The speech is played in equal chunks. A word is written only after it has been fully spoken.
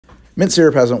Mint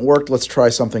syrup hasn't worked. Let's try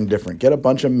something different. Get a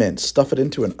bunch of mint, stuff it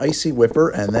into an icy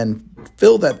whipper, and then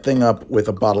fill that thing up with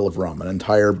a bottle of rum, an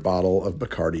entire bottle of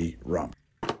Bacardi rum.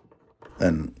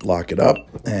 Then lock it up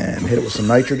and hit it with some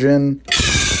nitrogen.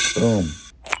 Boom.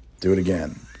 Do it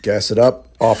again. Gas it up.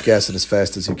 Off-gas it as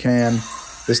fast as you can.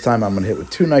 This time I'm going to hit with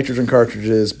 2 nitrogen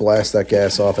cartridges, blast that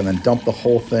gas off, and then dump the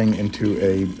whole thing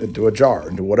into a jar,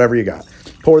 into whatever you got.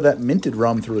 Pour that minted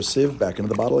rum through a sieve back into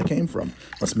the bottle it came from.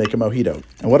 Let's make a mojito.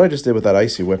 And what I just did with that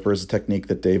icy whipper is a technique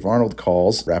that Dave Arnold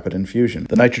calls rapid infusion.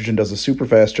 The nitrogen does a super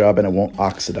fast job and it won't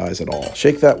oxidize at all.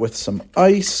 Shake that with some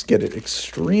ice, get it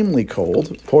extremely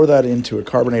cold, pour that into a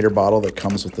carbonator bottle that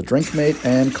comes with the drink mate,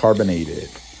 and carbonate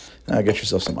it. Now get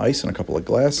yourself some ice and a couple of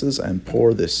glasses and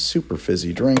pour this super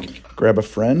fizzy drink. Grab a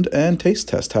friend and taste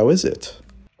test. How is it?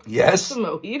 Yes. It's a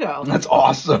mojito. That's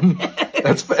awesome.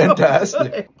 That's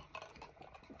fantastic. So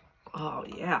oh,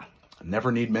 yeah.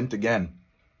 Never need mint again.